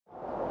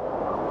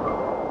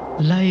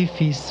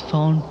Life is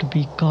found to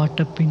be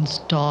caught up in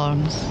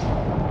storms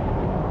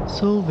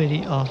so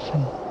very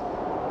often.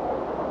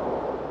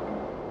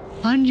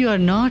 And you are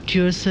not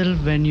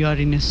yourself when you are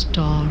in a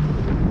storm.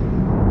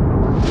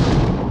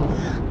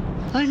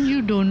 And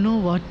you don't know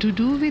what to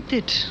do with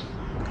it.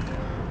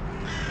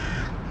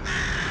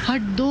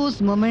 At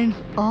those moments,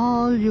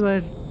 all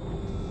your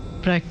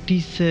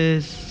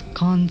practices,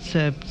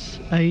 concepts,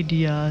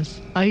 ideas,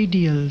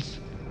 ideals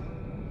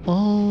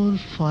all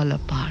fall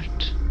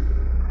apart.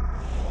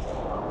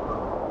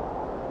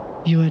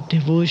 Your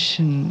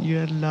devotion,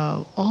 your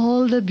love,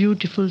 all the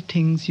beautiful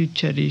things you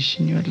cherish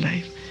in your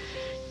life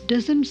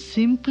doesn't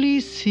simply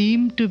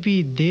seem to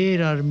be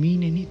there or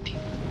mean anything.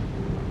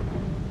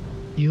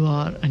 You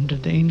are under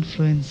the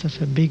influence of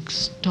a big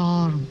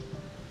storm.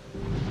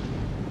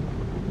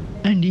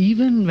 And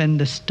even when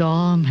the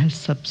storm has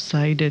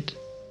subsided,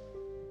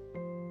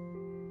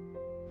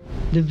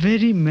 the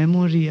very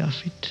memory of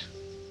it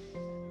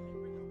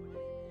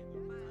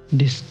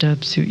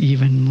disturbs you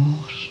even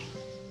more.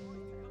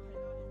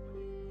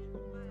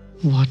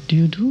 What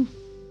do?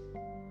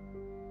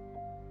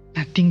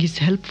 Nothing is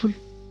helpful.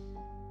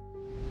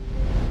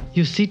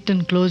 You sit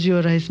and close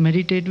your eyes,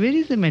 meditate. Where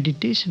is the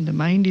meditation? The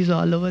mind is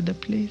all over the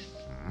place.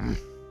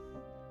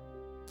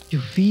 You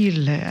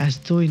feel as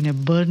though in a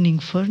burning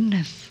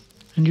furnace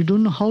and you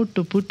don't know how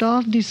to put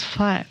off this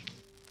fire.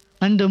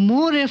 And the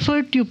more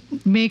effort you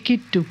make it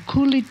to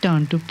cool it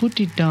down, to put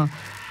it down,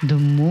 the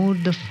more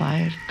the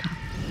fire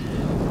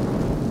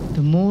comes.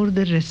 The more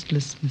the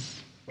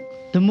restlessness.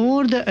 The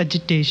more the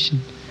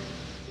agitation.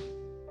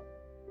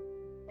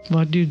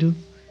 What do?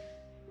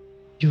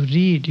 You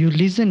read, you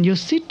listen, you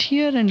sit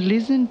here and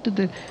listen to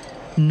the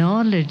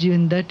knowledge,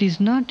 even that is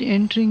not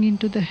entering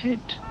into the head.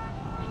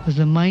 Because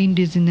the mind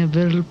is in a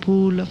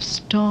whirlpool of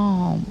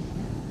storm.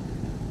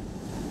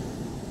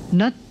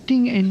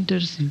 Nothing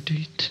enters into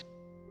it.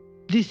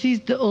 This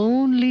is the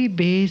only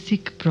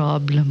basic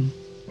problem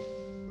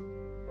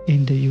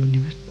in the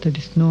universe. There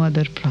is no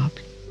other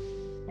problem.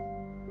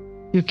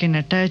 You can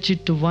attach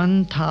it to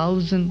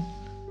 1,000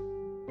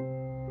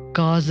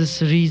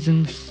 causes,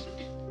 reasons.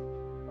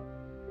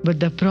 But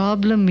the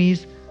problem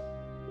is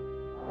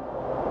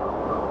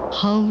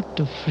how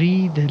to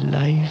free the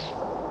life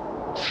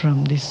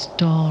from this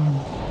storm.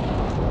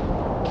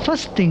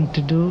 First thing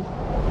to do,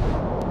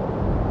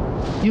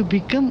 you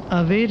become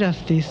aware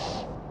of this.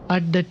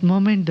 At that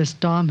moment, the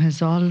storm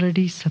has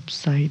already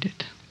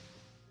subsided.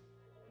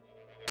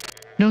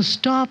 Now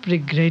stop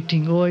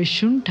regretting, oh, it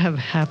shouldn't have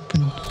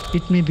happened.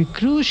 It may be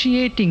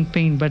cruciating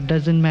pain, but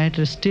doesn't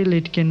matter. Still,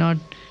 it cannot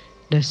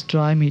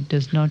destroy me. It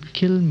does not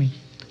kill me.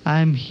 I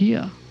am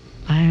here.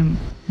 I am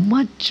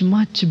much,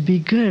 much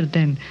bigger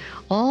than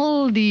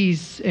all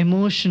these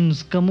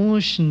emotions,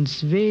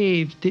 commotions,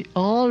 waves. They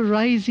all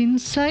rise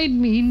inside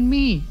me, in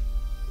me.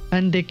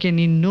 And they can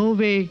in no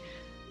way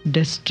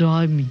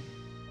destroy me.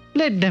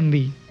 Let them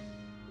be.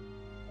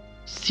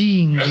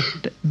 Seeing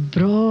with the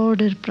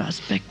broader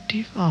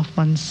perspective of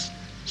one's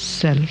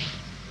self.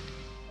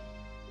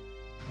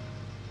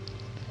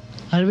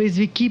 Otherwise,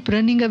 we keep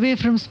running away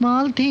from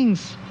small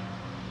things.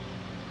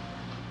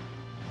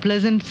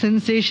 Pleasant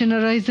sensation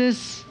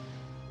arises.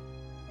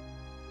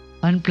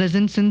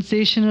 Unpleasant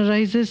sensation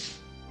arises.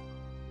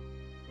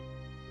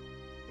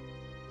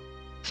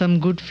 Some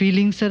good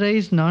feelings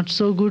arise, not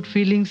so good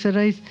feelings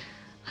arise.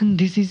 And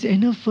this is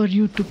enough for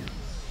you to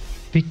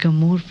become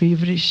more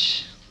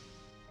feverish.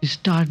 You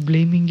start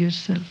blaming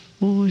yourself.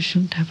 Oh, it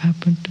shouldn't have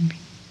happened to me.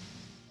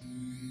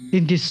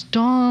 In this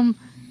storm,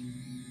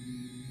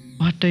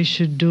 what I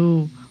should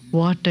do,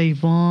 what I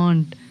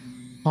want,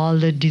 all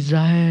the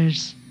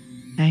desires,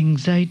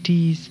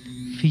 anxieties,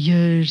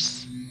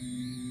 fears,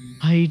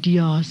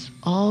 ideas,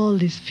 all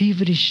this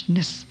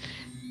feverishness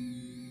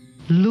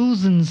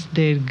loosens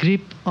their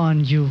grip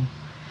on you.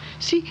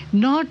 See,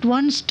 not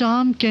one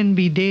storm can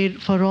be there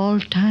for all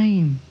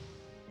time.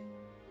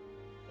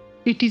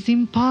 It is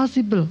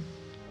impossible.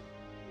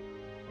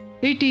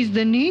 It is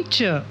the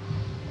nature.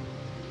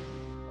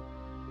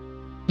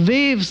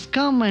 Waves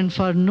come and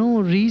for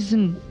no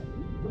reason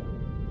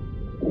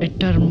a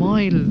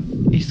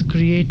turmoil is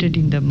created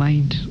in the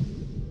mind.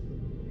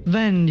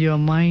 When your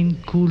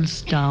mind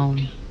cools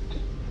down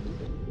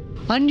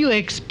and you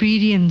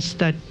experience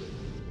that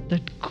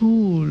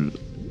cool,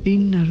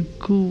 inner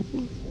cool,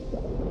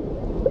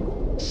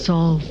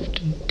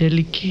 soft,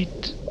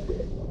 delicate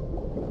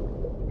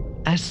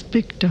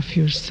aspect of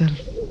yourself,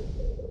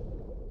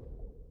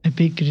 a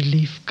big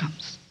relief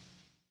comes.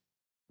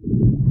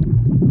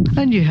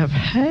 And you have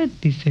had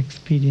this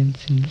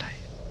experience in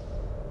life.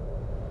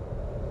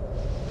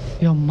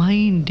 Your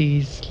mind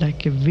is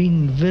like a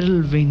wind,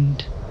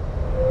 whirlwind.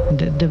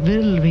 The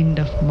whirlwind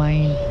of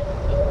mind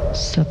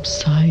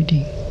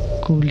subsiding,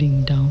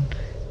 cooling down.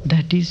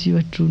 That is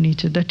your true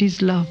nature. That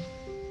is love.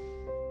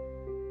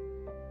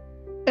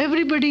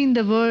 Everybody in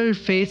the world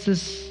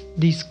faces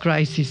these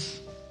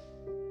crises.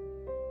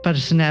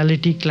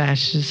 Personality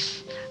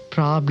clashes,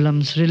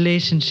 problems,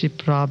 relationship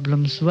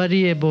problems,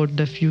 worry about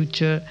the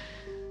future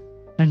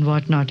and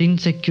whatnot,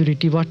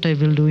 insecurity, what I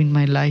will do in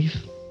my life.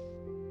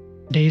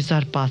 Days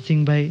are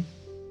passing by.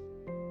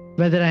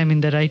 Whether I am in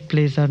the right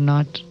place or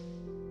not.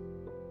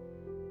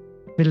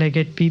 Will I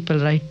get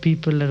right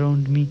people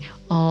around me?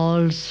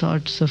 All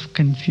sorts of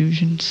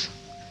confusions,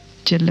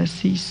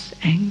 jealousies,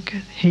 anger,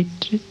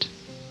 hatred.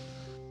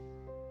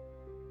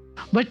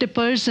 But a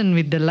person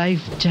with the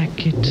life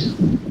jacket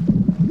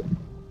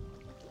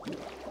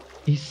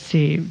is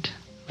saved,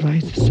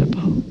 rises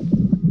above.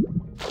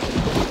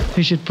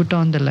 You should put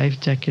on the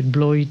life jacket,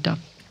 blow it up,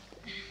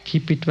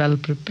 keep it well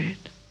prepared.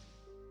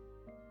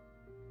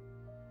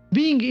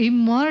 Being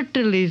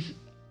immortal is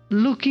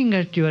looking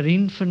at your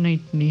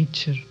infinite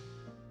nature.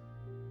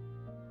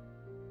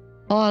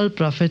 All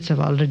prophets have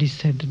already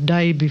said,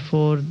 die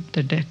before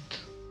the death.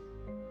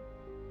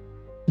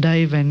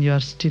 Die when you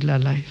are still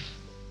alive.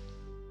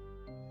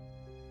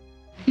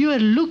 You are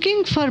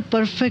looking for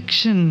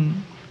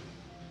perfection,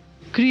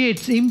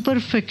 creates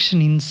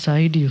imperfection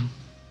inside you.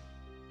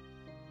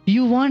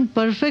 You want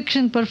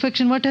perfection.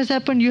 What has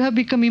happened? You have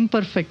become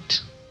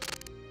imperfect.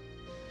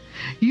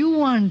 You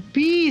want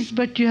peace,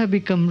 but you have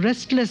become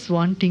restless,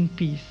 wanting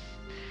peace.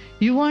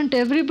 You want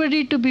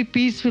everybody to be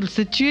peaceful,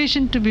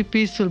 situation to be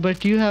peaceful,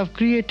 but you have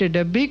created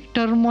a big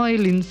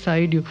turmoil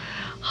inside you.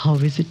 How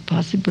is it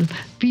possible?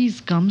 Peace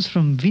comes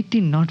from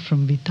within, not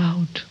from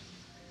without.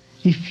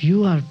 If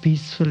you are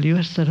peaceful,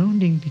 your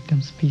surrounding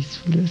becomes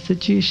peaceful, your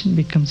situation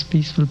becomes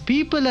peaceful,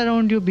 people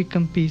around you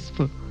become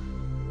peaceful.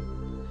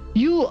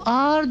 You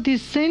are the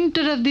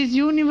center of this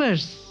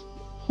universe,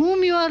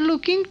 whom you are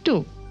looking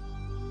to.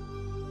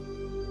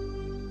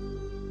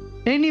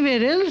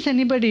 Anywhere else,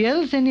 anybody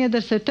else, any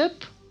other setup,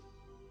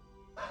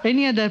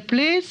 any other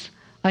place,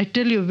 I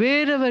tell you,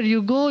 wherever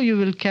you go, you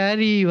will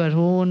carry your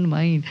own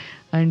mind.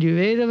 And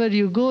wherever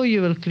you go,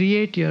 you will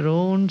create your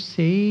own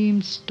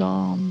same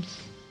storms.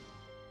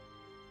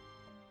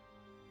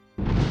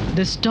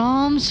 The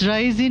storms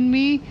rise in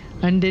me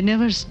and they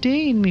never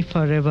stay in me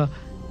forever.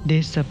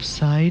 They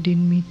subside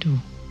in me too.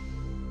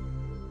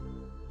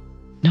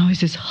 Now he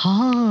says,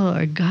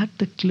 I got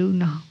the clue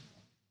now.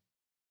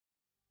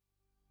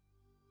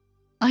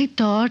 I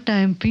thought I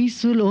am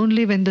peaceful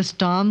only when the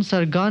storms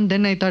are gone.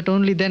 Then I thought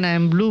only then I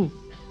am blue.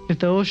 If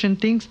the ocean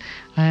thinks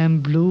I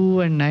am blue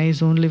and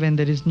nice only when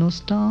there is no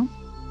storm,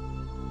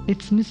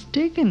 it's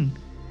mistaken.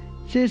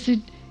 It says it,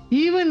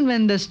 even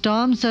when the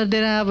storms are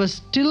there, I have a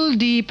still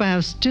deep, I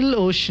have still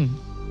ocean.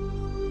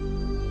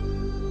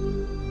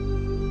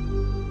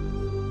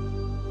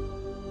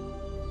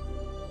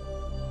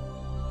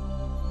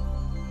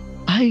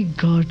 I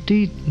got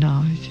it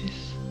now, it is.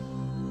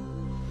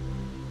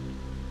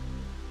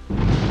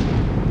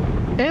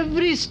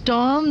 Every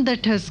storm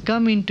that has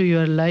come into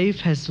your life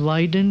has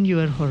widened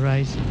your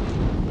horizon,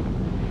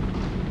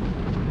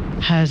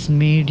 has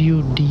made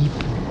you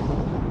deep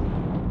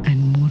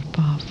and more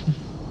powerful.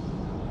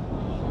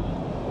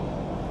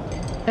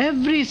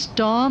 Every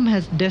storm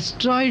has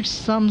destroyed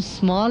some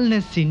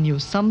smallness in you,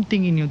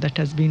 something in you that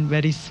has been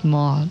very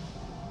small.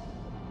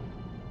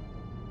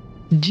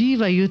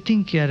 Jiva, you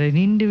think you are an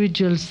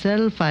individual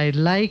self, I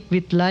like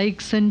with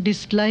likes and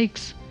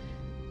dislikes.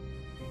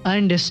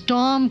 And a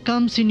storm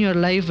comes in your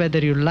life, whether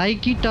you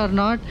like it or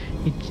not,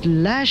 it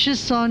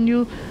lashes on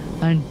you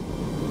and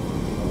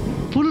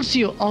pulls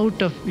you out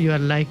of your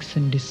likes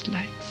and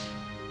dislikes.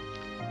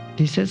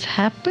 This has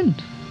happened.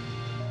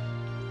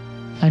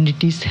 And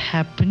it is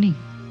happening.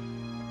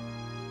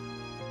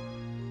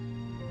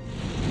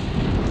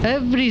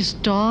 Every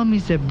storm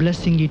is a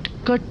blessing. It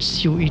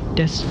cuts you, it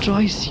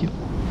destroys you,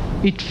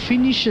 it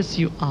finishes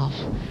you off.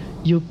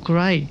 You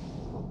cry.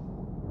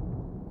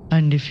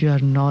 And if you are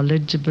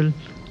knowledgeable,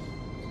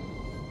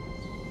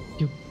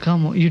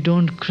 you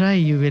don't cry,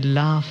 you will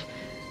laugh.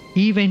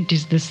 Event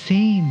is the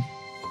same.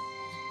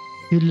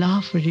 You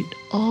laugh at it.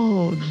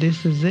 Oh,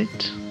 this is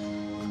it.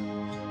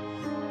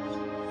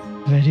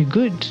 Very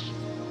good.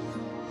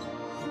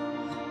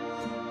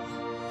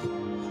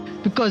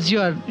 Because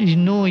you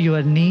know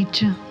your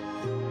nature.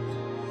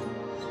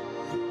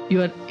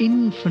 Your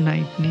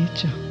infinite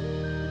nature.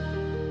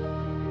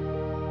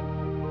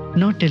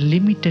 Not a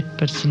limited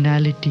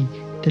personality,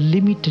 the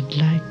limited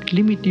light.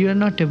 You are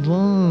not a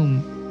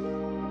worm.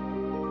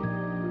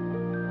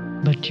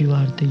 But you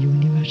are the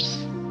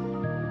universe.